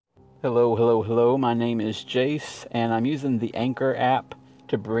Hello, hello, hello. My name is Jace, and I'm using the Anchor app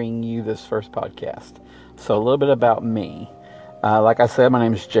to bring you this first podcast. So, a little bit about me. Like I said, my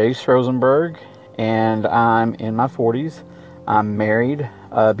name is Jace Rosenberg, and I'm in my 40s. I'm married.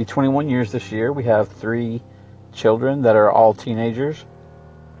 Be 21 years this year. We have 3 children that are all teenagers,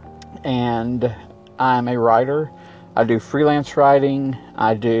 and I'm a writer. I do freelance writing.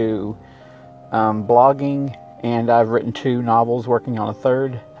 I do blogging, and I've written 2 novels, working on a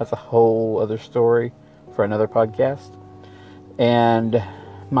third. That's a whole other story for another podcast. And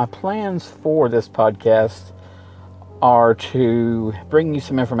my plans for this podcast are to bring you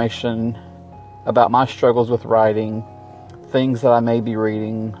some information about my struggles with writing, things that I may be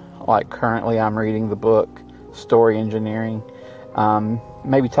reading, like currently I'm reading the book Story Engineering.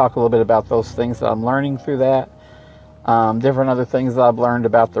 Maybe talk a little bit about those things that I'm learning through that. Different other things that I've learned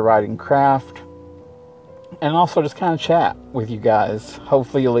about the writing craft, and also just kind of chat with you guys.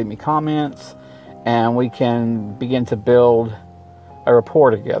 Hopefully you'll leave me comments and we can begin to build a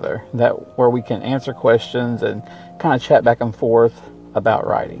rapport together where we can answer questions and kind of chat back and forth about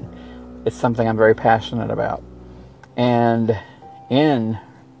writing. It's something I'm very passionate about. And in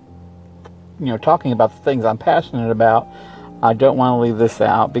talking about the things I'm passionate about, I don't want to leave this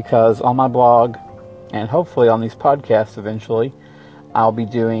out, because on my blog and hopefully on these podcasts eventually, I'll be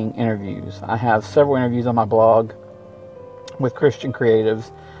doing interviews. I have several interviews on my blog with Christian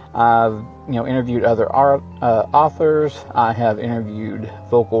creatives. I've interviewed other authors. I have interviewed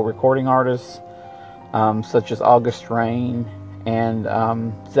vocal recording artists such as August Rain and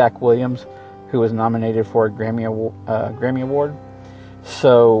Zach Williams, who was nominated for a Grammy Award.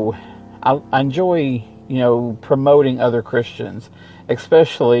 So I enjoy promoting other Christians,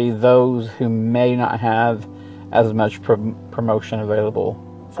 especially those who may not have as much promotion available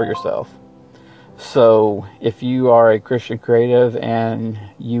for yourself. So if you are a Christian creative and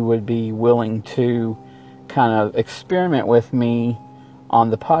you would be willing to kind of experiment with me on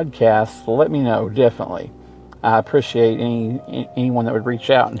the podcast, let me know, definitely. I appreciate anyone that would reach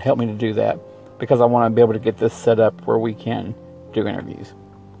out and help me to do that, because I want to be able to get this set up where we can do interviews.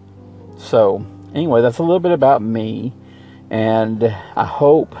 So anyway, that's a little bit about me, and I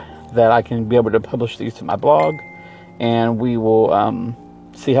hope that I can be able to publish these to my blog, and we will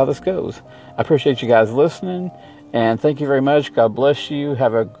see how this goes. I appreciate you guys listening, and thank you very much. God bless you.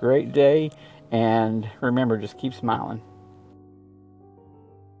 Have a great day, and remember, just keep smiling.